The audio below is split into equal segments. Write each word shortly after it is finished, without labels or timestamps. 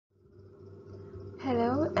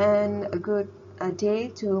and a good day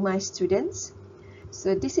to my students.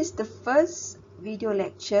 So this is the first video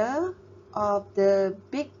lecture of the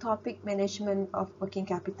big topic management of working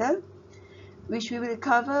capital, which we will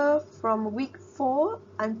cover from week 4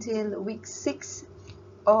 until week 6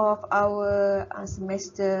 of our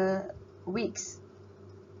semester weeks.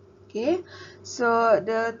 Okay, so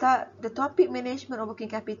the topic management of working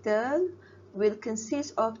capital will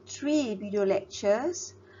consist of 3 video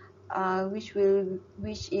lectures, which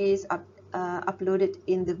is uploaded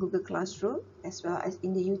in the Google Classroom as well as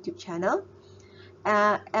in the YouTube channel.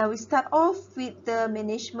 And we start off with the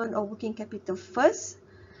management of working capital first,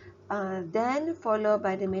 then followed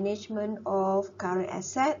by the management of current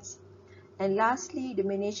assets, and lastly the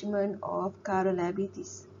management of current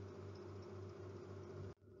liabilities.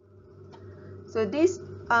 So these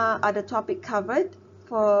are the topic covered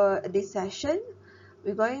for this session.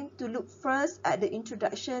 We're going to look first at the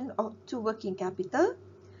introduction to working capital,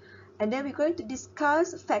 and then we're going to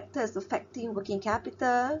discuss factors affecting working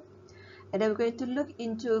capital, and then we're going to look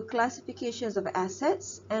into classifications of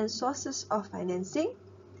assets and sources of financing,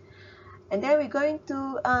 and then we're going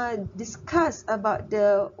to discuss about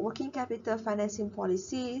the working capital financing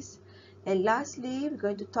policies, and lastly we're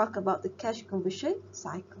going to talk about the cash conversion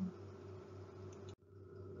cycle.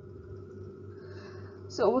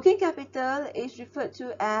 So working capital is referred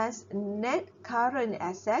to as net current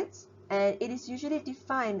assets, and it is usually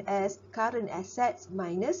defined as current assets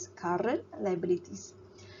minus current liabilities.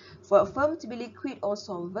 For a firm to be liquid or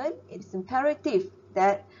solvent, it is imperative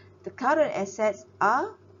that the current assets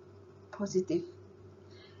are positive.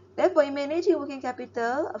 Therefore, in managing working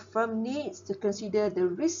capital, a firm needs to consider the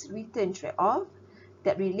risk-return trade-off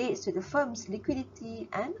that relates to the firm's liquidity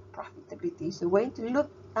and profitability. So we're going to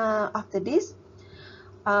look after this.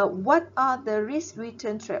 What are the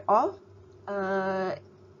risk-return trade-off that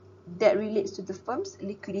relates to the firm's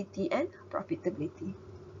liquidity and profitability?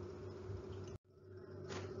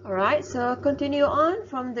 Alright, so continue on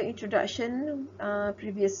from the introduction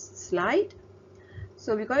previous slide.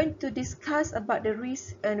 So we're going to discuss about the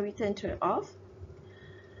risk and return trade-off.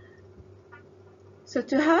 So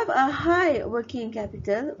to have a high working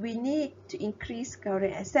capital, we need to increase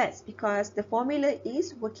current assets, because the formula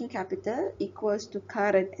is working capital equals to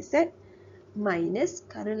current asset minus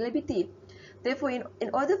current liability. Therefore, in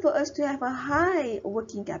order for us to have a high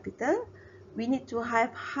working capital, we need to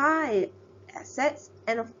have high assets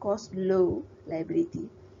and of course low liability.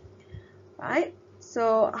 Right?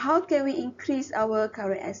 So how can we increase our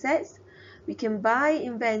current assets? We can buy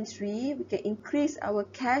inventory, we can increase our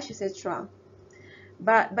cash, etc.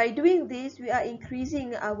 But by doing this, we are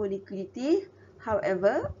increasing our liquidity.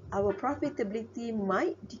 However, our profitability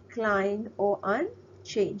might decline or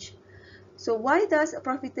unchanged. So why does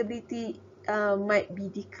profitability might be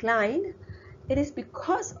declined? It is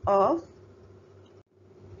because of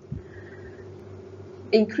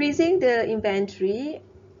increasing the inventory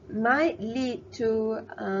might lead to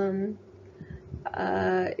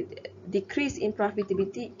decrease in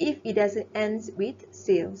profitability if it doesn't end with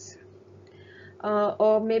sales.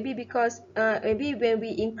 Or maybe because maybe when we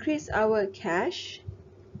increase our cash,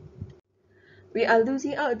 we are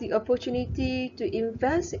losing out the opportunity to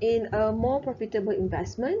invest in a more profitable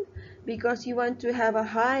investment, because you want to have a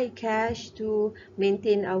high cash to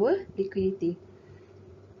maintain our liquidity.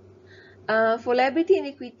 For liability and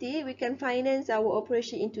equity, we can finance our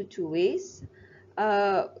operation into 2 ways.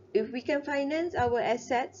 If we can finance our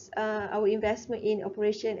assets, our investment in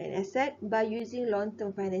operation and asset by using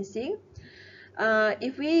long-term financing.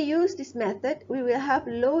 If we use this method, we will have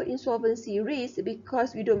low insolvency risk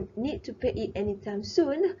because we don't need to pay it anytime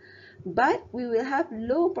soon, but we will have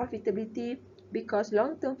low profitability because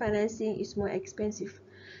long-term financing is more expensive.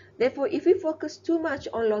 Therefore, if we focus too much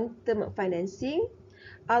on long-term financing,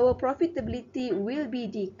 our profitability will be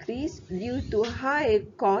decreased due to high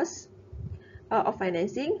cost of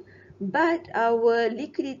financing, but our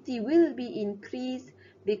liquidity will be increased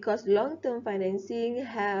because long-term financing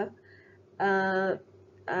have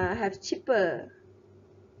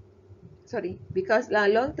because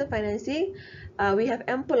long-term financing we have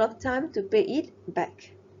ample of time to pay it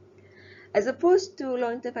back, as opposed to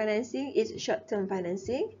long-term financing is short-term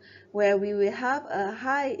financing, where we will have a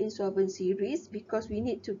high insolvency risk because we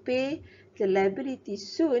need to pay the liability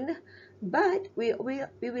soon, but we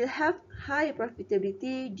will have high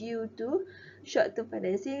profitability due to short-term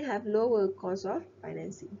financing have lower cost of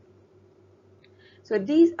financing. So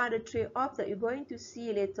these are the trade-offs that you're going to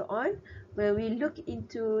see later on when we look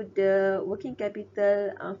into the working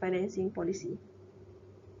capital financing policy.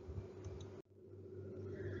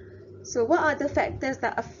 So what are the factors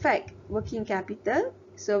that affect working capital?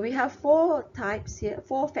 So we have four types here,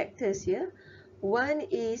 four factors here. One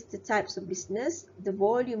is the types of business, the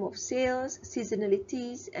volume of sales,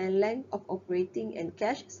 seasonalities, and length of operating and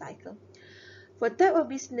cash cycle. For type of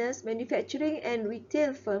business, manufacturing and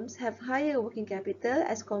retail firms have higher working capital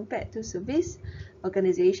as compared to service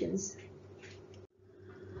organizations.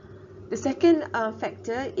 The second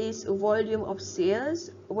factor is volume of sales,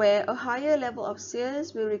 where a higher level of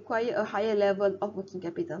sales will require a higher level of working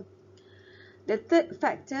capital. The third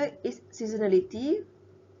factor is seasonality,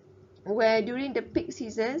 where during the peak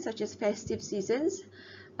season, such as festive seasons,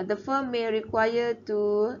 the firm may require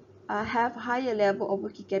to have higher level of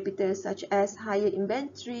working capital, such as higher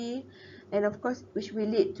inventory, and of course, which will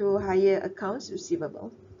lead to higher accounts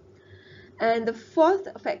receivable. And the fourth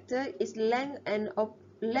factor is length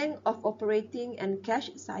of operating and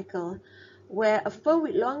cash cycle, where a firm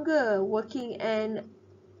with longer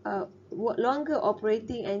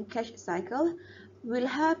operating and cash cycle will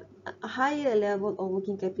have a higher level of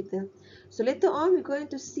working capital. So later on, we're going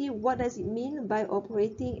to see what does it mean by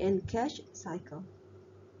operating and cash cycle.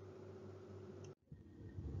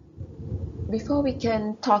 Before we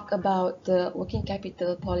can talk about the working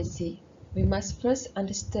capital policy, we must first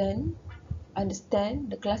understand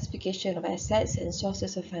the classification of assets and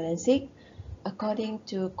sources of financing according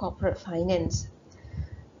to corporate finance.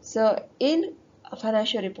 So in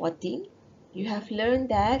financial reporting, you have learned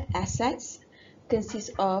that assets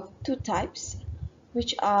consist of two types,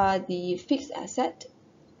 which are the fixed asset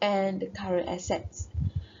and the current assets,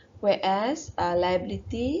 whereas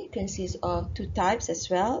liability consists of two types as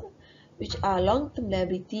well, which are long-term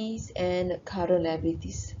liabilities and current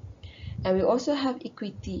liabilities. And we also have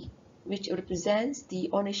equity, which represents the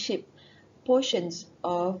ownership portions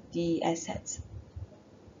of the assets.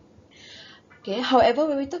 Okay, however,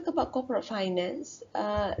 when we talk about corporate finance,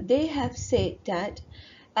 they have said that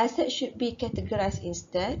assets should be categorized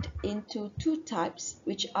instead into two types,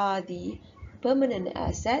 which are the permanent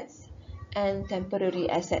assets and temporary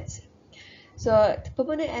assets. So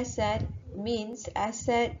permanent asset means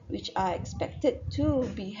assets which are expected to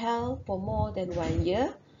be held for more than 1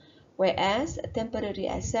 year, whereas a temporary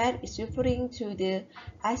asset is referring to the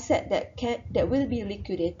asset that will be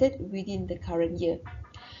liquidated within the current year.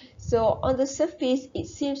 So on the surface, it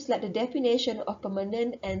seems like the definition of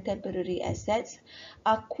permanent and temporary assets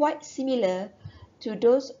are quite similar to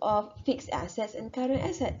those of fixed assets and current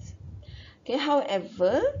assets. Okay,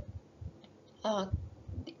 however,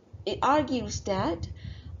 it argues that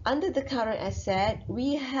under the current asset,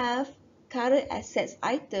 we have current assets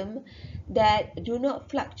item that do not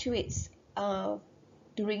fluctuate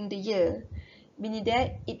during the year, meaning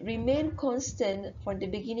that it remains constant from the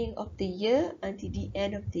beginning of the year until the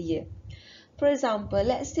end of the year. For example,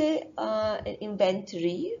 let's say an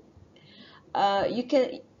inventory, you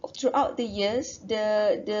can throughout the years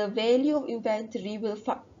the value of inventory will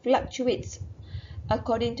fluctuate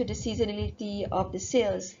according to the seasonality of the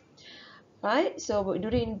sales. Right, so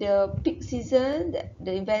during the peak season,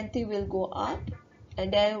 the inventory will go up,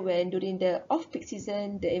 and then when during the off-peak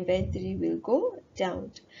season, the inventory will go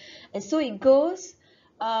down, and so it goes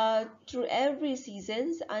through every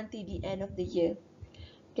seasons until the end of the year.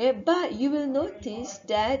 Okay, but you will notice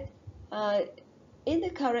that in the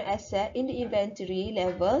current asset, in the inventory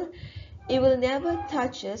level, it will never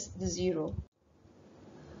touches the zero.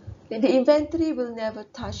 Okay, the inventory will never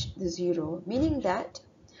touch the zero, meaning that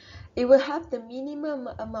it will have the minimum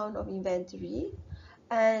amount of inventory,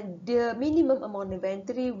 and the minimum amount of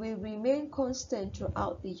inventory will remain constant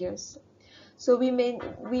throughout the years. So we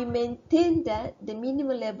maintain that the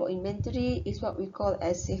minimum level of inventory is what we call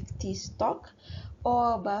as safety stock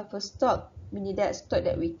or buffer stock, meaning that stock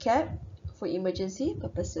that we kept for emergency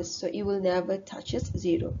purposes, so it will never touches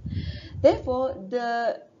zero. Therefore,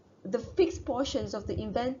 the fixed portions of the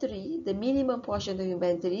inventory, the minimum portion of the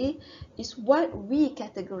inventory, is what we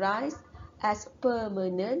categorize as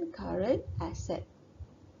permanent current asset.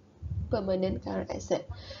 Permanent current asset.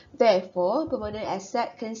 Therefore, permanent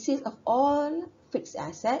asset consists of all fixed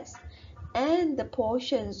assets and the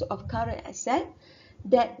portions of current asset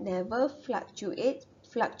that never fluctuates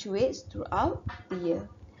throughout the year.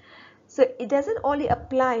 So it doesn't only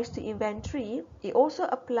apply to inventory, it also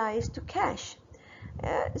applies to cash.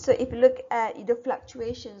 So if you look at the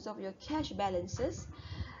fluctuations of your cash balances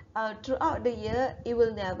throughout the year, it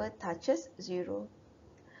will never touches zero.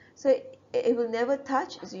 So it will never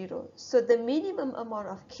touch zero. So the minimum amount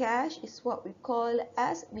of cash is what we call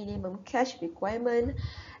as minimum cash requirement,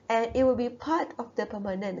 and it will be part of the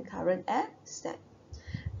permanent current asset.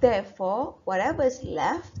 Therefore, whatever is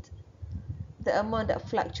left, the amount that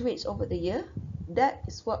fluctuates over the year, that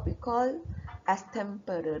is what we call as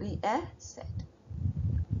temporary asset.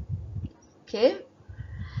 Okay.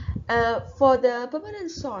 For the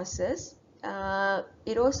permanent sources,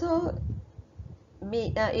 it also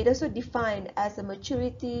defined as a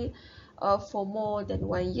maturity for more than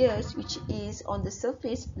 1 year, which is on the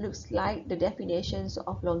surface looks like the definitions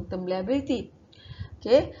of long-term liability.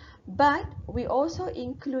 Okay, but we also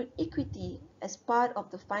include equity as part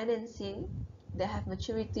of the financing that have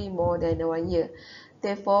maturity more than 1 year.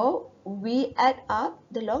 Therefore, we add up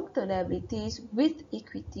the long-term liabilities with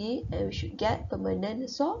equity and we should get permanent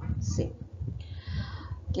sourcing.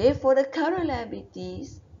 Okay, for the current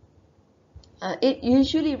liabilities, it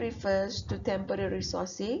usually refers to temporary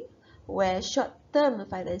sourcing, where short-term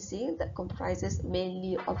financing that comprises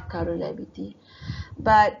mainly of current liability.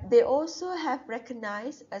 But they also have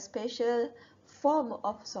recognized a special form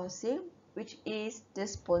of sourcing, which is the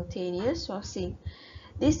spontaneous sourcing.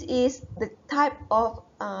 This is the type of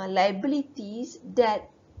liabilities that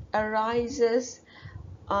arises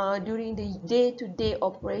during the day-to-day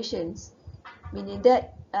operations, meaning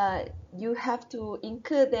that you have to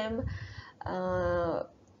incur them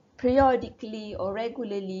periodically or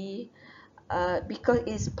regularly because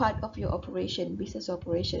it's part of your operation, business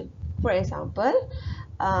operation. For example,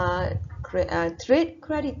 trade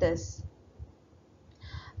creditors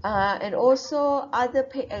and also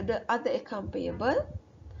the other account payable,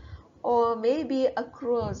 or maybe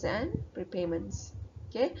accruals and prepayments.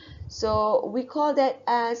 Okay, so we call that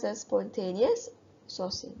as a spontaneous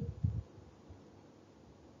sourcing.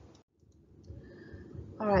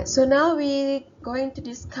 Alright, so now we're going to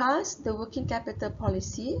discuss the working capital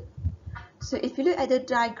policy. So if you look at the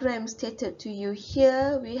diagram stated to you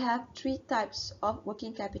here, we have three types of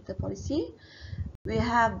working capital policy. We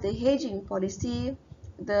have the hedging policy,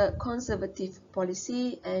 the conservative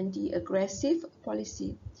policy, and the aggressive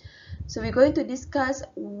policy. So we're going to discuss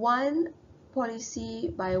one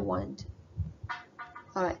policy by one.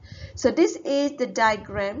 Alright, so this is the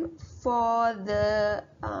diagram for the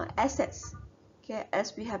assets. Okay,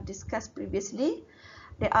 as we have discussed previously,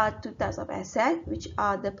 there are two types of assets, which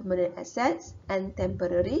are the permanent assets and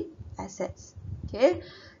temporary assets. Okay,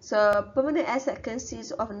 so permanent asset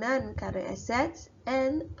consists of non-current assets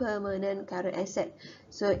and permanent current asset.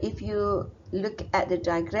 So if you look at the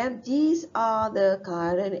diagram, these are the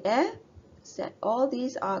current asset. All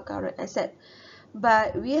these are current asset.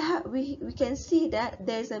 But we can see that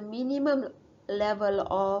there's a minimum level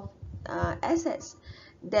of assets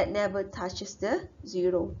that never touches the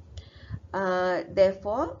zero.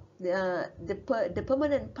 Therefore, the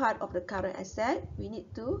permanent part of the current asset, we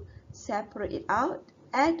need to separate it out,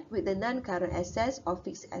 add with the non-current assets or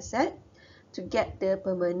fixed asset to get the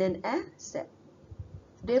permanent asset.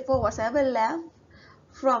 Therefore, whatever left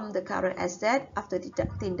from the current asset after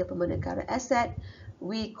deducting the permanent current asset,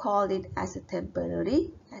 we call it as a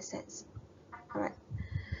temporary assets. Alright.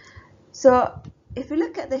 So if you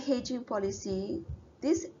look at the hedging policy,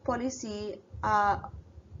 this policy are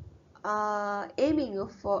aiming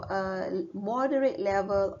for a moderate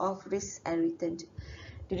level of risk and return.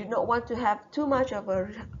 They do not want to have too much of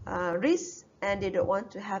a risk, and they don't want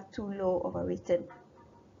to have too low of a return.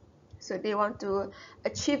 So they want to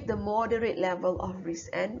achieve the moderate level of risk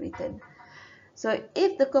and return. So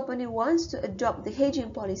if the company wants to adopt the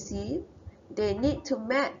hedging policy, they need to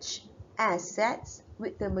match assets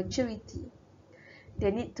with the maturity. They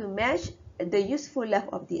need to match the useful life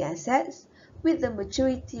of the assets with the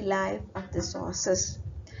maturity life of the sources.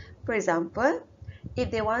 For example, if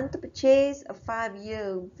they want to purchase a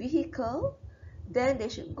 5-year vehicle, then they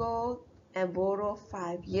should go and borrow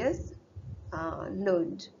 5 years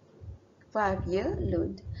loan. 5-year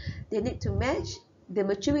loan. They need to match the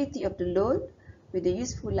maturity of the loan with the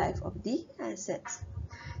useful life of the assets.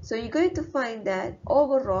 So you're going to find that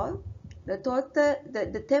overall,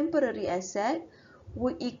 the temporary asset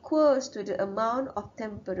would equals to the amount of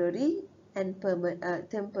temporary and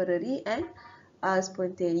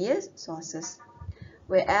spontaneous sources,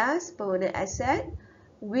 whereas permanent asset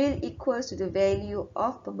will equals to the value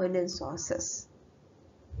of permanent sources.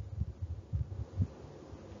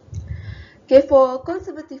 Okay, for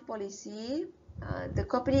conservative policy, the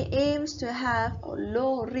company aims to have a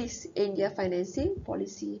low risk in their financing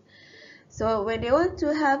policy. So when they want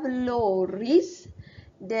to have low risk,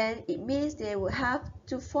 then it means they will have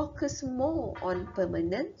to focus more on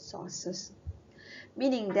permanent sources.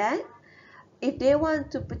 Meaning that if they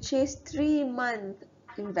want to purchase 3-month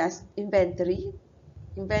inventory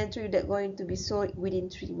that's going to be sold within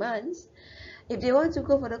 3 months, if they want to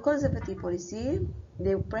go for the conservative policy,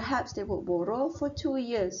 they will borrow for 2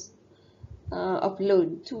 years of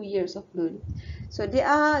loan, 2 years of loan. So they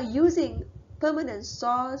are using permanent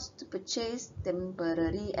source to purchase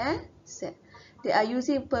temporary asset. They are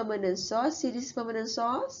using permanent source. See this permanent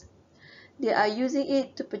source? They are using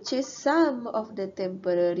it to purchase some of the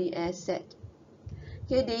temporary asset.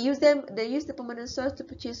 Okay, they use the permanent source to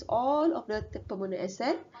purchase all of the permanent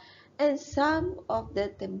asset and some of the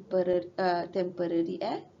temporary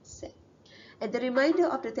asset. And the remainder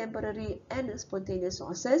of the temporary and spontaneous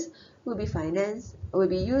sources will be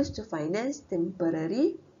used to finance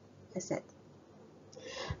temporary asset.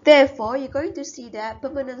 Therefore, you're going to see that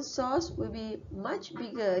permanent source will be much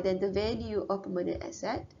bigger than the value of permanent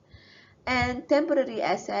asset, and temporary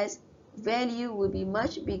assets value will be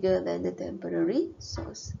much bigger than the temporary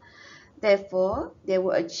source. Therefore, they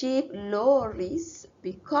will achieve low risk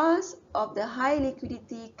because of the high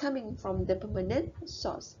liquidity coming from the permanent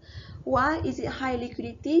source. Why is it high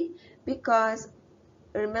liquidity? Because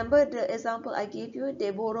remember the example I gave you,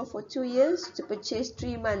 they borrow for 2 years to purchase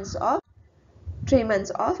 3 months of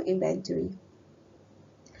inventory.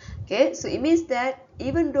 Okay, so it means that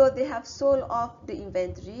even though they have sold off the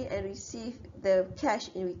inventory and received the cash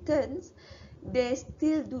in returns, they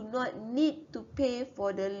still do not need to pay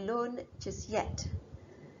for the loan just yet.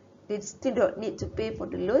 They still don't need to pay for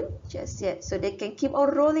the loan just yet. So they can keep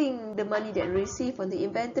on rolling the money that they receive from the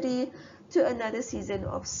inventory to another season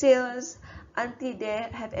of sales until they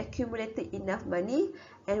have accumulated enough money,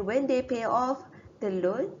 and when they pay off the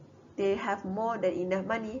loan, they have more than enough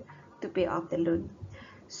money to pay off the loan.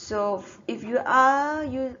 So if you are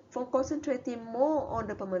concentrating more on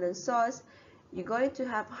the permanent source, you're going to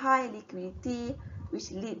have high liquidity,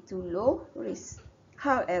 which lead to low risk.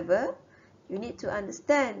 However, you need to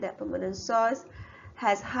understand that permanent source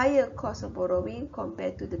has higher cost of borrowing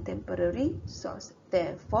compared to the temporary source.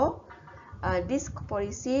 Therefore, this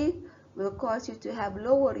policy will cause you to have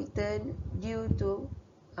lower return due to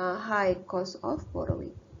high cost of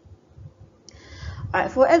borrowing.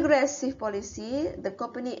 For aggressive policy, the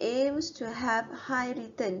company aims to have high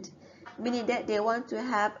return, meaning that they want to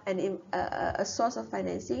have a source of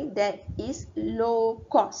financing that is low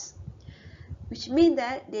cost, which means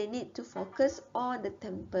that they need to focus on the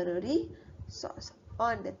temporary source.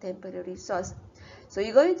 So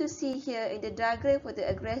you're going to see here in the diagram for the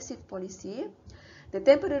aggressive policy, the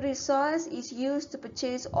temporary source is used to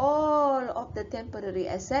purchase all of the temporary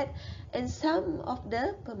asset and some of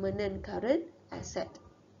the permanent current asset,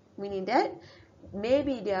 meaning that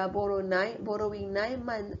maybe they are borrowing 9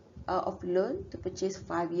 months of loan to purchase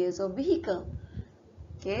 5 years of vehicle.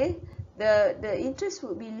 Okay, the interest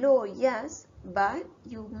would be low, yes, but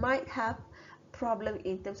you might have problem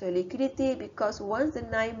in terms of liquidity, because once the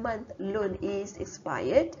 9-month loan is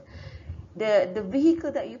expired, the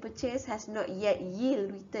vehicle that you purchase has not yet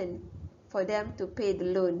yield return for them to pay the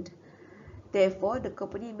loan. Therefore, the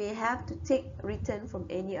company may have to take return from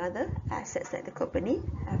any other assets that the company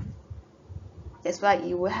have. That's why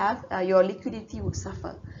you will have your liquidity would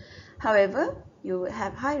suffer. However, you will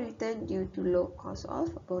have high return due to low cost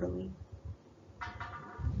of borrowing.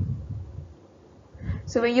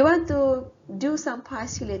 So when you want to do some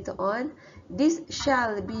policy later on, this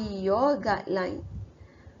shall be your guideline.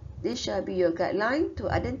 This shall be your guideline to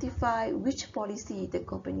identify which policy the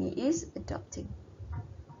company is adopting.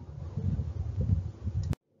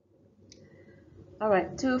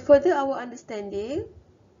 Alright, to further our understanding,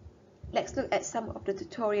 let's look at some of the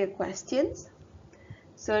tutorial questions.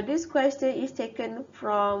 So this question is taken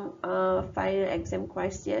from a final exam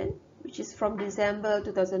question, which is from December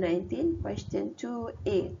 2019, question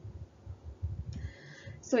 2A.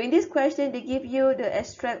 So in this question, they give you the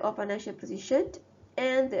extract of financial position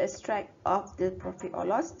and the extract of the profit or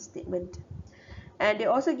loss statement. And they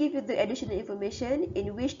also give you the additional information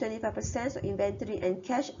in which 25% of inventory and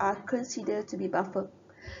cash are considered to be buffer.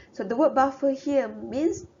 So the word buffer here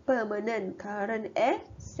means permanent current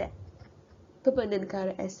asset. Permanent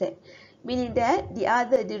current asset, meaning that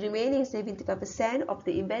the remaining 75% of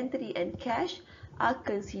the inventory and cash are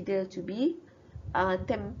considered to be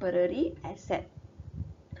temporary asset.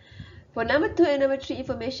 For number 2 and number 3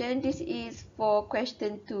 information, this is for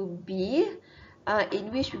question 2B,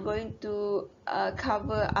 in which we're going to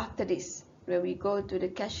cover after this, when we go to the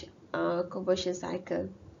cash conversion cycle.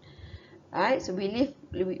 Alright, so we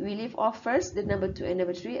leave off first the number 2 and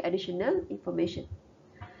number 3 additional information.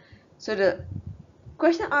 So the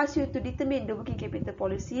question asks you to determine the working capital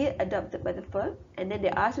policy adopted by the firm, and then they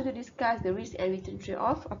ask you to discuss the risk and return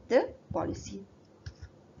trade-off of the policy.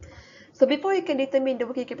 So before you can determine the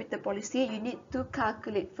working capital policy, you need to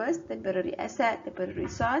calculate first temporary asset, temporary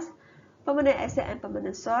source, permanent asset and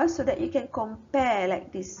permanent source, so that you can compare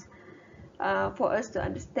like this for us to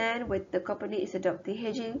understand whether the company is adopting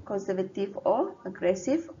hedging, conservative or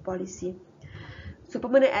aggressive policy. So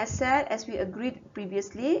permanent asset, as we agreed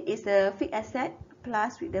previously, is the fixed asset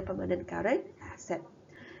plus with the permanent current asset.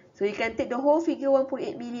 So you can take the whole figure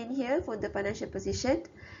 1.8 million here for the financial position,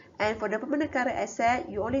 and for the permanent current asset,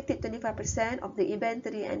 you only take 25% of the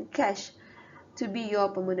inventory and cash to be your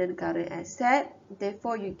permanent current asset.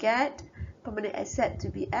 Therefore, you get permanent asset to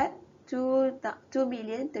be at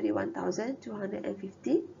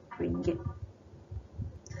 2,031,250 ringgit.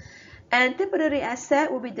 And temporary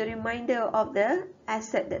asset will be the remainder of the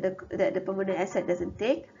asset that the permanent asset doesn't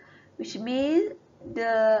take, which means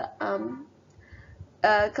the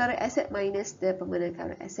current asset minus the permanent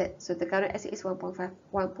current asset. So the current asset is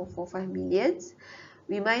 1.45 millions.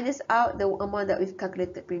 We minus out the amount that we've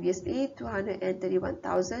calculated previously,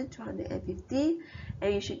 231,250,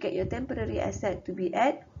 and you should get your temporary asset to be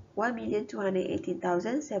at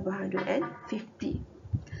 1,218,750.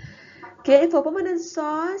 Okay, for permanent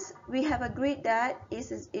source, we have agreed that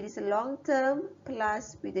it is a long-term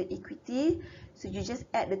plus with the equity. So you just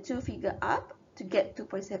add the two figure up to get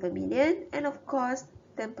 2.7 million. And of course,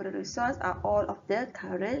 temporary source are all of the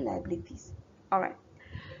current liabilities. Alright.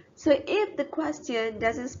 So if the question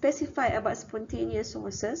doesn't specify about spontaneous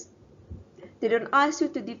sources, they don't ask you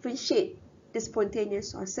to differentiate the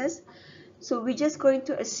spontaneous sources. So we're just going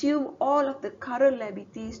to assume all of the current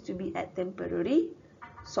liabilities to be at temporary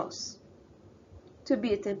source. To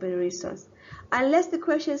be a temporary source. Unless the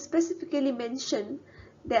question specifically mentioned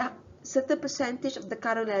that certain percentage of the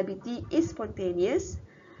current liability is spontaneous,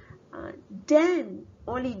 then,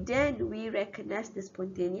 only then we recognize the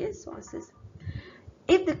spontaneous sources.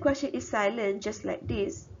 If the question is silent, just like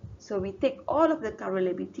this, so we take all of the current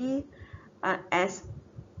liability as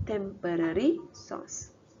temporary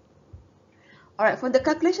source. Alright, for the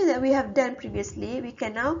calculation that we have done previously, we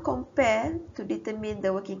can now compare to determine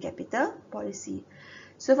the working capital policy.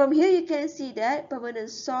 So from here you can see that permanent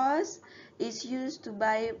source is used to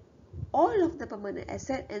buy all of the permanent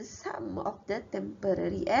asset and some of the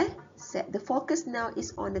temporary asset. The focus now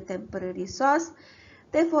is on the temporary source.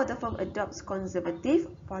 Therefore, the firm adopts conservative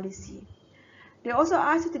policy. They also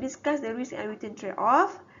ask you to discuss the risk and return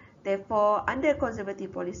trade-off. Therefore, under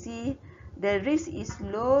conservative policy, the risk is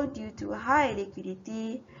low due to high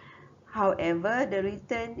liquidity. However, the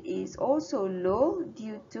return is also low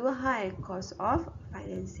due to high cost of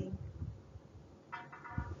financing.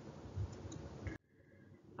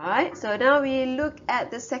 Alright, so now we look at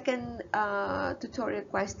the second tutorial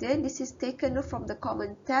question. This is taken from the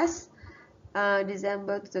common test,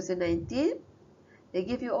 December 2019. They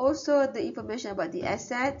give you also the information about the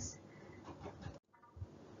assets.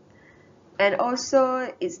 And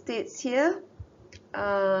also it states here,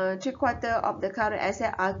 3/4 of the current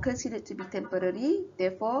asset are considered to be temporary.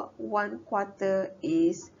 Therefore, 1/4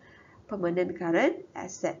 is permanent current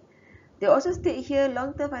asset. They also state here,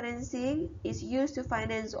 long-term financing is used to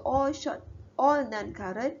finance all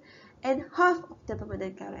non-current and half of the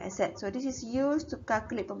permanent current asset. So this is used to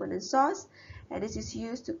calculate permanent source, and this is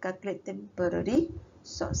used to calculate temporary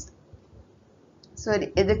source. So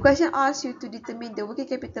the question asks you to determine the working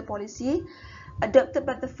capital policy adopted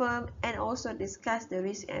by the firm and also discuss the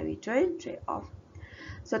risk and return trade-off.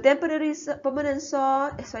 So permanent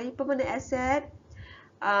asset,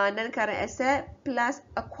 non-current asset plus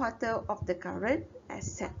 1/4 of the current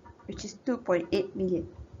asset, which is 2.8 million.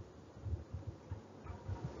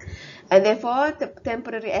 And therefore, the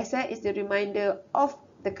temporary asset is the remainder of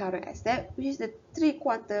the current asset, which is the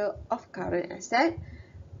 3/4 of current asset,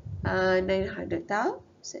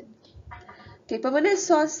 900,000. Okay, permanent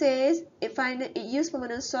source says it use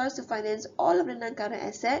permanent source to finance all of the non-current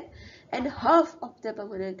asset and half of the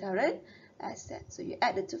permanent current asset. So you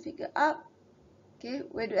add the two figure up. Okay,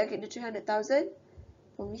 where do I get the 300,000?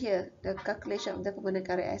 From here, the calculation of the permanent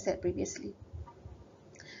current asset previously.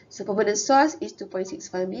 So permanent source is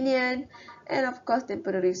 2.65 million, and of course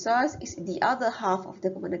temporary source is the other half of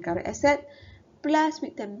the permanent current asset plus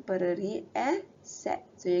with temporary asset.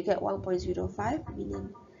 So you get 1.05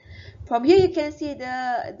 million. From here you can see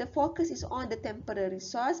the focus is on the temporary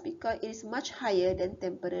source because it is much higher than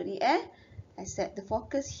temporary asset. The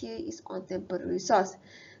focus here is on temporary source.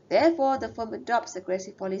 Therefore, the firm adopts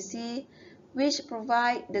aggressive policy which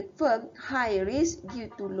provide the firm high risk due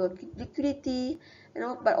to low liquidity,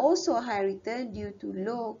 but also high return due to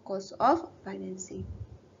low cost of financing.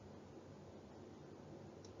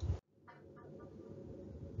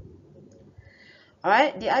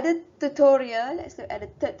 Alright, the other tutorial, let's look at the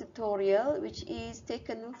third tutorial, which is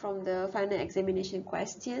taken from the final examination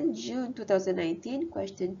question, June 2019,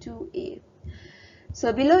 question 2A.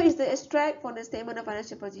 So below is the extract from the statement of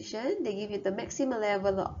financial position. They give you the maximum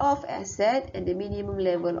level of asset and the minimum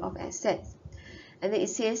level of assets. And then it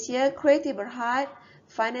says here, Creative Berhad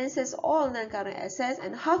finances all non-current assets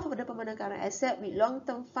and half of the permanent current asset with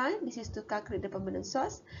long-term fund. This is to calculate the permanent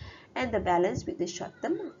source, and the balance with the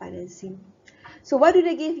short-term financing. So why do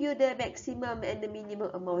they give you the maximum and the minimum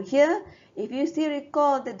amount here? If you still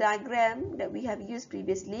recall the diagram that we have used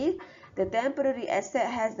previously, the temporary asset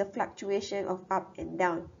has the fluctuation of up and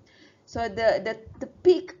down. So the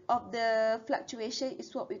peak of the fluctuation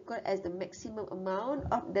is what we call as the maximum amount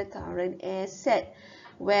of the current asset,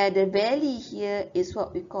 where the valley here is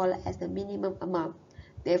what we call as the minimum amount.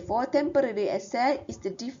 Therefore, temporary asset is the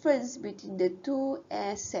difference between the two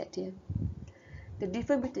assets here. The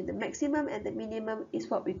difference between the maximum and the minimum is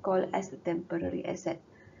what we call as the temporary asset.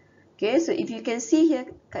 Okay, so if you can see here,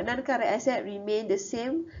 non-current asset remain the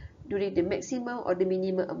same during the maximum or the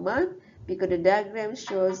minimum amount because the diagram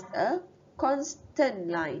shows a constant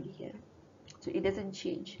line here. So it doesn't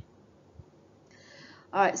change.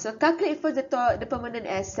 Alright, so calculate for the permanent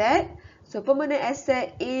asset. So permanent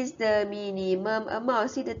asset is the minimum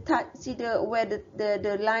amount. See where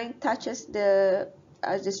the line touches the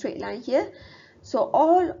straight line here. So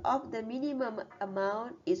all of the minimum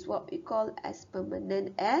amount is what we call as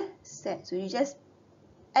permanent asset. So you just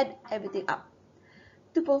add everything up.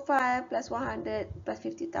 2.5 plus 100 plus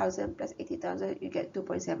 50,000 plus 80,000, you get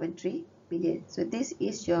 2.73 million. So this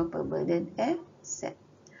is your permanent asset.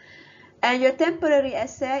 And your temporary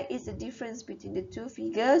asset is the difference between the two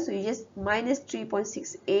figures. So you just minus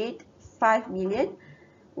 3.685 million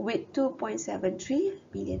with 2.73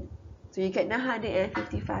 million. So you get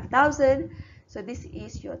 955,000. So this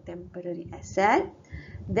is your temporary asset.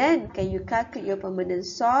 Then can you calculate your permanent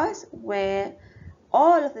source, where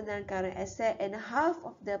all of the non-current asset and half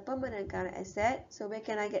of the permanent current asset. So where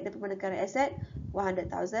can I get the permanent current asset?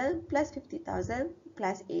 100,000 plus 50,000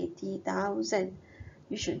 plus 80,000.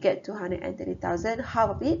 You should get 230,000. Half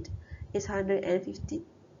of it is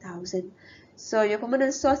 150,000. So your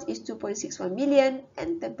permanent source is 2.61 million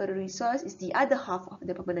and temporary source is the other half of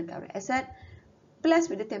the permanent current asset. Plus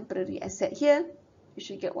with the temporary asset here, you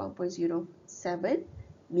should get 1.07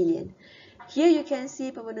 million. Here you can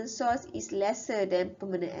see permanent source is lesser than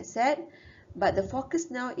permanent asset, but the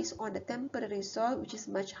focus now is on the temporary source, which is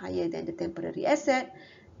much higher than the temporary asset.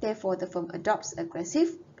 Therefore, the firm adopts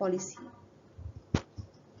aggressive policy.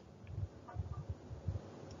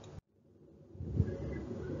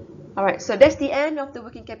 Alright, so that's the end of the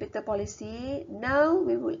working capital policy. Now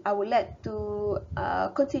I would like to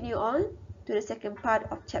continue on to the second part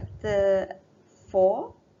of chapter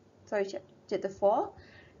 4,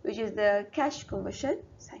 which is the cash conversion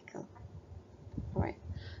cycle. Alright,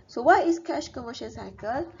 so what is cash conversion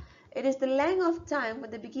cycle? It is the length of time from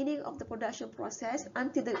the beginning of the production process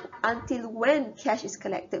until when cash is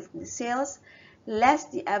collected from the sales, less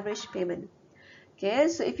the average payment. Okay,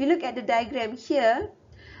 so if you look at the diagram here,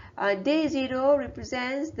 day 0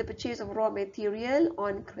 represents the purchase of raw material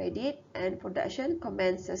on credit and production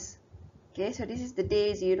commences. Okay, so this is the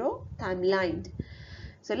day 0 timeline.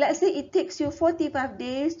 So let's say it takes you 45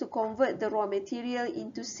 days to convert the raw material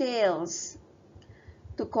into sales.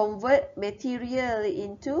 To convert material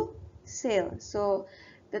into sales. So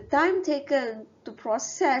the time taken to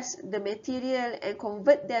process the material and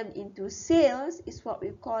convert them into sales is what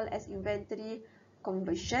we call as inventory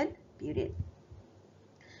conversion period.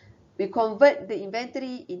 We convert the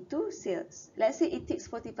inventory into sales. Let's say it takes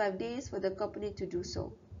 45 days for the company to do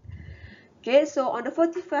so. Okay, so on the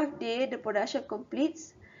 45th day, the production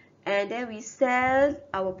completes, and then we sell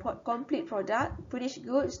our complete product, finished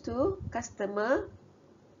goods, to customer,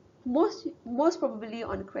 most probably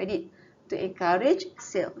on credit to encourage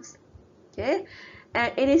sales. Okay,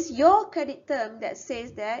 and it is your credit term that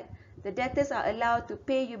says that the debtors are allowed to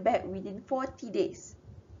pay you back within 40 days.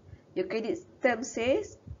 Your credit term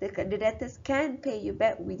says the debtors can pay you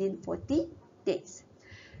back within 40 days.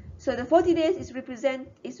 So the 40 days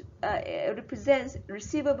represents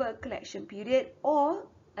receivable collection period, or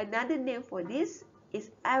another name for this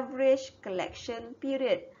is average collection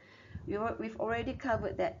period. We've already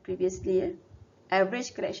covered that previously.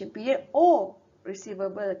 Average collection period or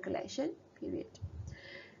receivable collection period.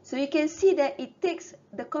 So you can see that it takes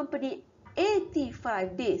the company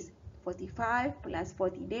 85 days, 45 plus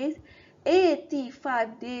 40 days,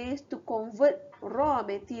 85 days to convert raw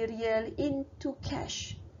material into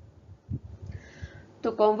cash.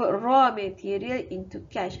 To convert raw material into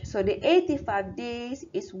cash. So the 85 days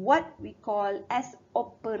is what we call as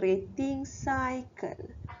operating cycle.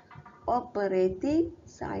 Operating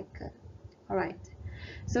cycle. Alright.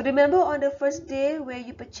 So remember on the first day where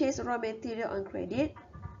you purchase raw material on credit,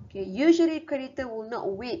 okay, usually creditor will not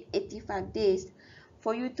wait 85 days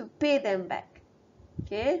for you to pay them back.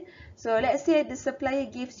 Okay, so let's say the supplier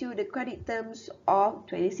gives you the credit terms of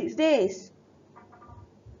 26 days.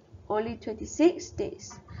 Only 26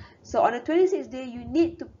 days. So on the 26th day, you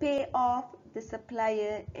need to pay off the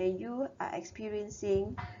supplier and you are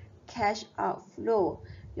experiencing cash outflow.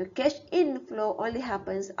 Your cash inflow only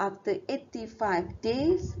happens after 85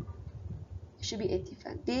 days. It should be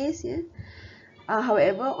 85 days, yeah.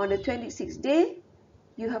 However, on the 26th day,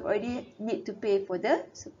 you have already need to pay for the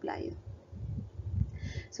supplier.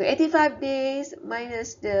 So 85 days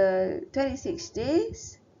minus the 26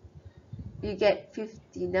 days, you get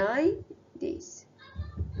 59 days.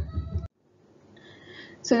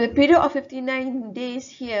 So the period of 59 days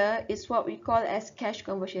here is what we call as cash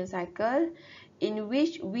conversion cycle, in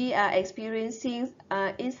which we are experiencing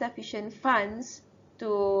insufficient funds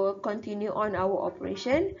to continue on our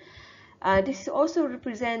operation. This also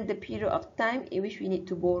represents the period of time in which we need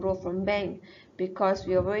to borrow from bank, because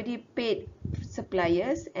we have already paid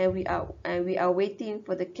suppliers and we are waiting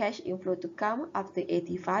for the cash inflow to come after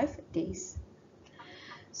 85 days.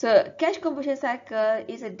 So cash conversion cycle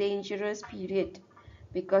is a dangerous period,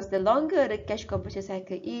 because the longer the cash conversion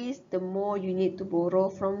cycle is, the more you need to borrow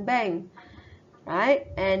from bank, right?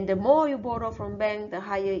 And the more you borrow from bank, the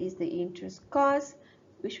higher is the interest cost,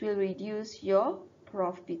 which will reduce your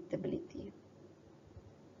profitability.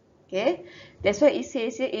 Okay, that's why it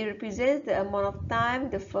says here it represents the amount of time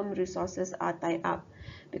the firm resources are tied up,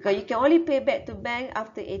 because you can only pay back to bank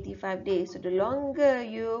after 85 days. So the longer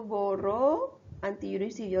you borrow until you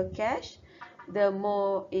receive your cash, the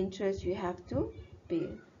more interest you have to pay.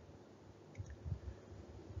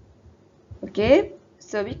 Okay,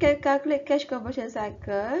 so we can calculate cash conversion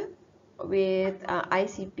cycle with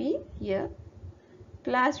ICP here,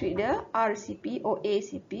 plus with the RCP or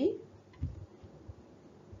ACP,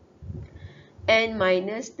 and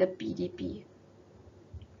minus the PDP.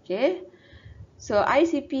 Okay, so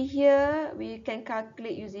ICP here we can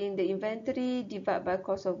calculate using the inventory divided by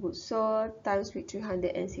cost of goods sold times with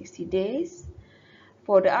 360 days.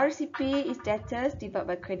 For the RCP is debtors divided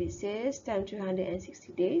by credit sales times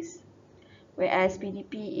 360 days, whereas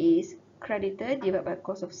PDP is creditor divided by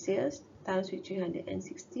cost of sales times with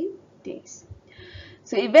 360 days.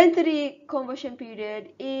 So inventory conversion period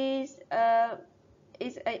is an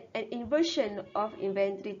inversion of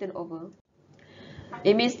inventory turnover.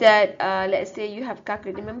 It means that let's say you have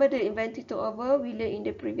calculated, remember the inventory turnover we learned in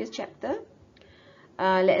the previous chapter.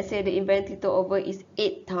 Let's say the inventory turnover is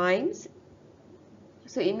 8 times.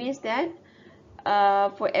 So it means that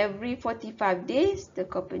for every 45 days, the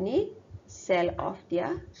company sell off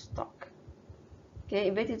their stock. Okay,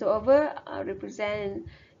 inventory turnover represent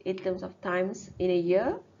in terms of times in a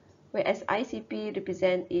year, whereas ICP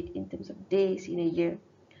represent it in terms of days in a year.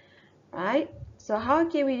 Right? So how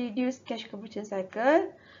can we reduce cash conversion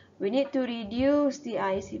cycle? We need to reduce the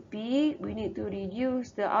ICP, we need to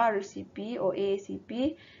reduce the RCP or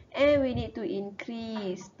ACP, and we need to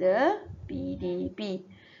increase the PDP.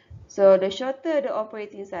 So the shorter the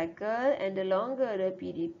operating cycle and the longer the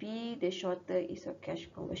PDP, the shorter is your cash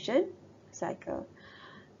conversion cycle.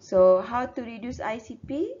 So how to reduce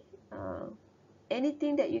ICP?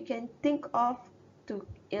 Anything that you can think of to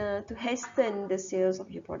hasten the sales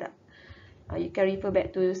of your product. You can refer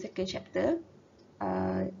back to the second chapter,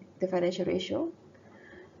 the financial ratio.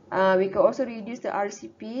 We can also reduce the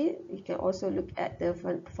RCP. We can also look at the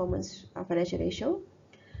performance financial ratio.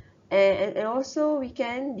 And also we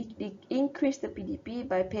can increase the PDP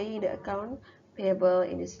by paying the account payable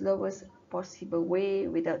in the slowest possible way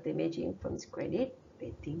without damaging firm's credit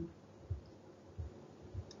rating.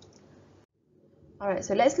 Alright,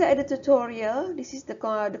 so let's look at the tutorial. This is the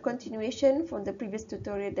continuation from the previous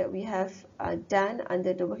tutorial that we have done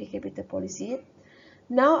under the working capital policy.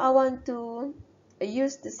 Now I want to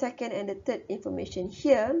use the second and the third information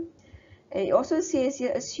here. And it also says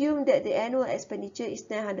here, assume that the annual expenditure is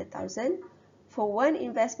 900,000 for one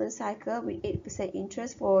investment cycle with 8%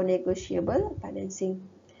 interest for negotiable financing.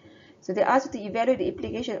 So they ask you to evaluate the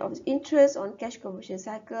implication of interest on cash conversion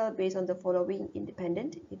cycle based on the following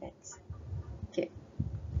independent events. Okay,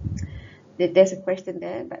 there's a question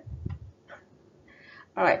there, but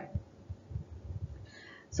all right.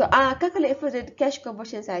 So calculate for the cash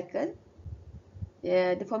conversion cycle.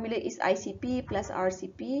 The formula is ICP plus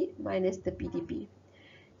RCP minus the PDP.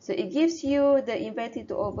 So it gives you the inventory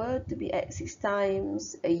turnover to be at 6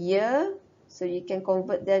 times a year. So you can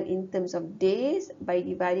convert them in terms of days by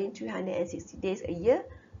dividing 360 days a year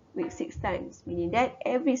with 6 times, meaning that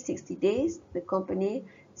every 60 days the company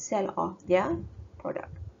sell off their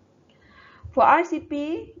product. For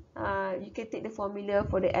RCP, you can take the formula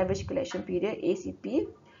for the average collection period, ACP,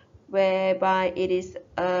 whereby it is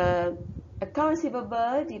Account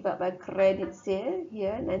receivable divided by credit sale.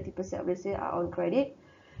 Here 90% of the sales are on credit.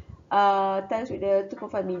 Times with the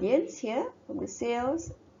 2.5 millions here from the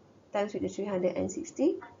sales, times with the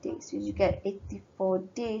 360 days. So you get 84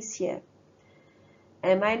 days here.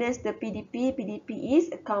 And minus the PDP. PDP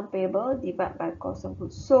is account payable divided by cost of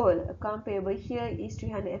goods sold. Account payable here is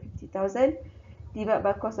 350,000 divided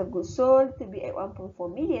by cost of goods sold to be at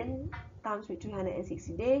 1.4 million times with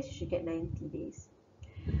 360 days. You should get 90 days.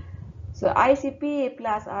 So ICP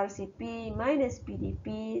plus RCP minus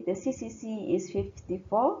PDP, the CCC is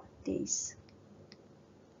 54 days.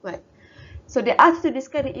 Right. So they asked to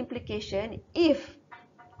discuss the implication if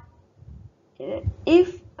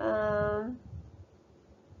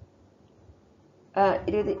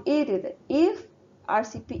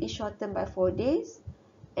RCP is shortened by 4 days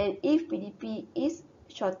and if PDP is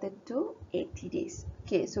shortened to 80 days.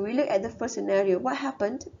 Okay, so we look at the first scenario. What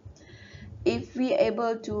happened if we are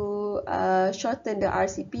able to shorten the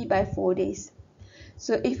RCP by 4 days?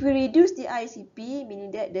 So if we reduce the ICP,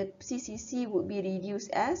 meaning that the CCC would be reduced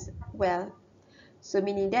as well. So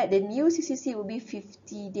meaning that the new CCC will be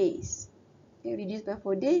 50 days. Okay, reduced by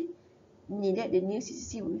 4 days, meaning that the new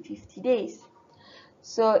CCC will be 50 days.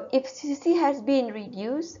 So if CCC has been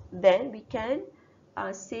reduced, then we can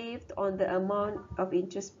save on the amount of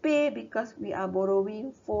interest paid because we are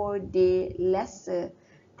borrowing 4 days lesser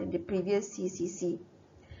than the previous CCC.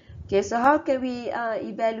 Okay, so how can we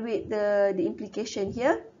evaluate the implication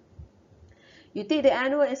here? You take the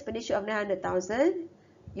annual expenditure of 900,000.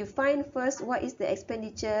 You find first what is the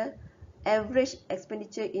expenditure, average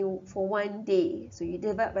expenditure for 1 day. So you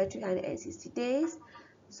divide by 360 days.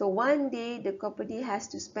 So 1 day the company has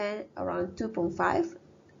to spend around 2.5,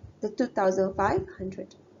 the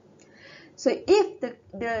 2,500. So if the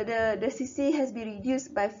CC has been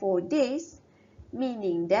reduced by 4 days,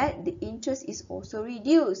 meaning that the interest is also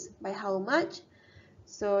reduced by how much?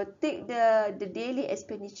 So take the daily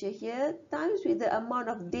expenditure here times with the amount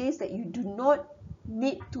of days that you do not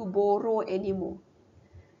need to borrow anymore.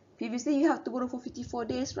 Previously you have to borrow for 54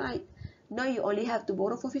 days, right? Now you only have to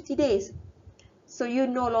borrow for 50 days. So you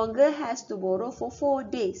no longer has to borrow for 4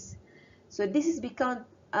 days. So this is become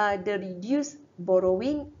the reduced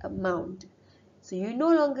borrowing amount. So you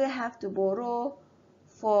no longer have to borrow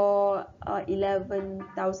for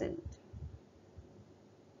 11,000.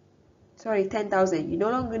 Sorry, 10,000. You no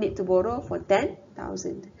longer need to borrow for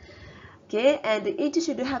 10,000. Okay, and the interest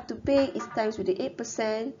you do have to pay is times with the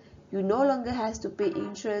 8%. You no longer has to pay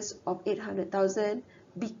interest of 800,000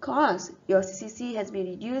 because your CCC has been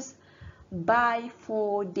reduced by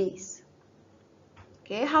 4 days.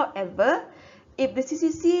 Okay, however, if the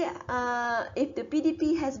CCC, if the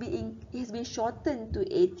PDP has been shortened to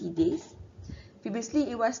 80 days, previously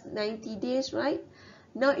it was 90 days, right?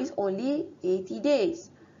 Now it's only 80 days.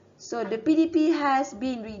 So the PDP has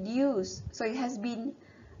been reduced. So it has been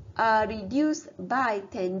reduced by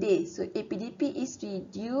 10 days. So if PDP is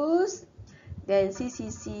reduced, then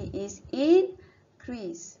CCC is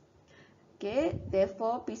increased. Okay,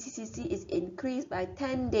 therefore PCCC is increased by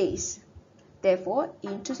 10 days. Therefore,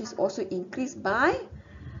 interest is also increased by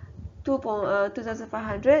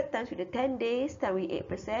 2,500 times with the 10 days times with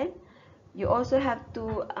 8%. You also have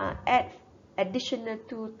to add additional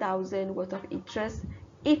 2,000 worth of interest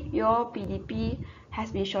if your PDP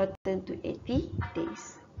has been shortened to 80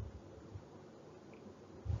 days.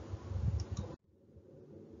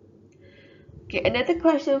 Okay, another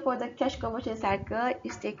question for the cash conversion cycle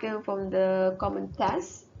is taken from the common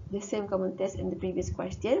test, the same common test in the previous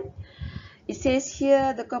question. It says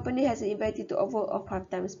here the company has an inventory turnover of 5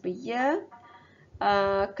 times per year.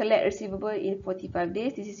 Collect receivable in 45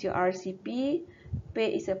 days. This is your RCP.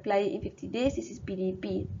 Pay is supplier in 50 days. This is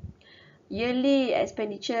PDP. Yearly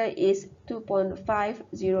expenditure is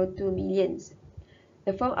 2.502 millions.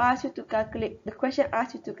 The form asks you to calculate. The question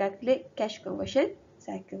asks you to calculate cash conversion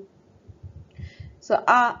cycle. So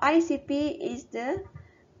our ICP is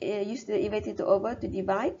use the inventory turnover to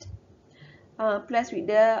divide. Plus with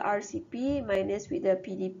the RCP minus with the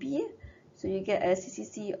PDP. So you get a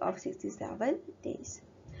CCC of 67 days.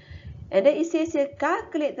 And then it says here,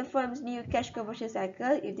 calculate the firm's new cash conversion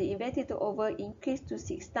cycle if the inventory turnover increased to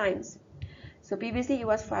 6 times. So previously it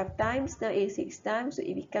was 5 times, now it is 6 times, so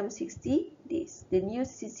it becomes 60 days. The new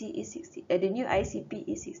CCC is the new ICP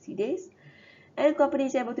is 60 days. And the company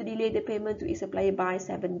is able to delay the payment to its supplier by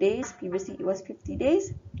 7 days. Previously it was 50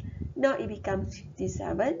 days. Now it becomes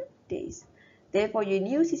 57 days. Therefore, your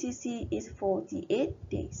new CCC is 48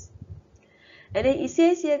 days. And then it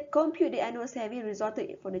says here, compute the annual saving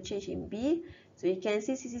resulted from the change in B. So you can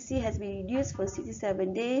see CCC has been reduced from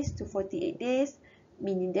 67 days to 48 days.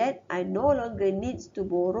 meaning that I no longer need to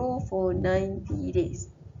borrow for 90 days.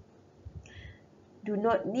 Do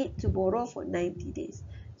not need to borrow for 90 days.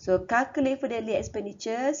 So calculate for daily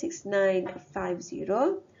expenditure 6950.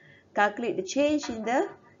 Calculate the change in the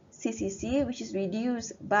CCC, which is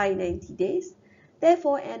reduced by 90 days.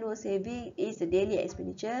 Therefore, annual saving is the daily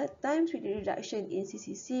expenditure times with the reduction in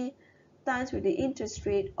CCC times with the interest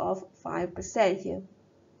rate of 5% here.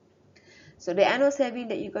 So the annual saving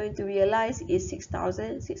that you're going to realize is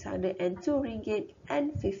 6,602 ringgit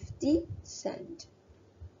and 50 cents.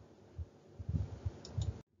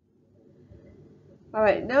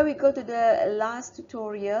 Alright, now we go to the last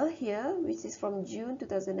tutorial here, which is from June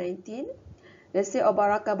 2019. The sale of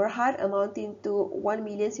Baraka Berhad amounting to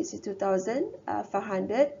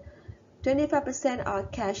 1,062,500. 25% are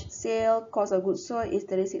cash sale. Cost of goods sold is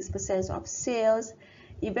 36% of sales.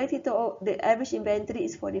 The average inventory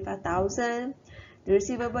is 45,000. The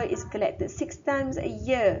receivable is collected 6 times a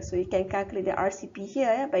year. So you can calculate the RCP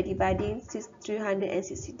here by dividing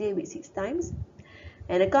 360 days with 6 times.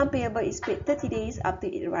 And account payable is paid 30 days after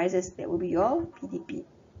it rises. That will be your PDP.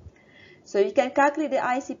 So you can calculate the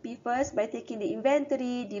ICP first by taking the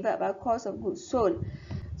inventory divided by cost of goods sold.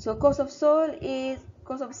 So cost of sale is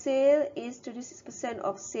 36%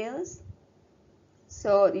 of sales.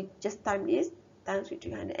 So you just time this times with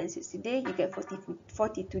 360 days, you get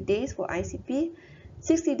 42 days for ICP,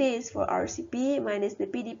 60 days for RCP minus the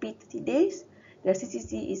PDP 30 days. The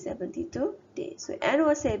CCC is 72 days. So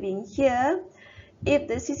annual saving here, if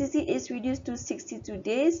the CCC is reduced to 62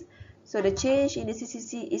 days, so the change in the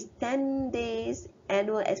CCC is 10 days,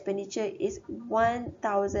 annual expenditure is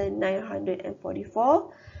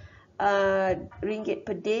 1,944 ringgit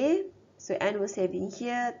per day. So annual saving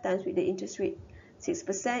here times with the interest rate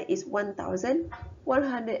 6% is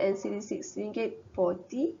 1,166 ringgit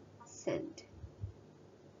 40 cents.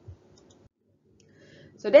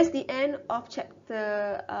 So that's the end of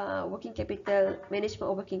chapter working capital,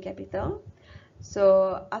 management of working capital.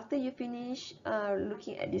 So after you finish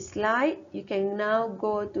looking at this slide, you can now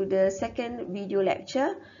go to the second video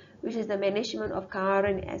lecture, which is the management of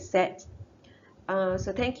current assets.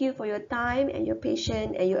 So thank you for your time and your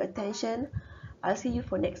patience and your attention. I'll see you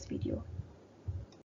for next video.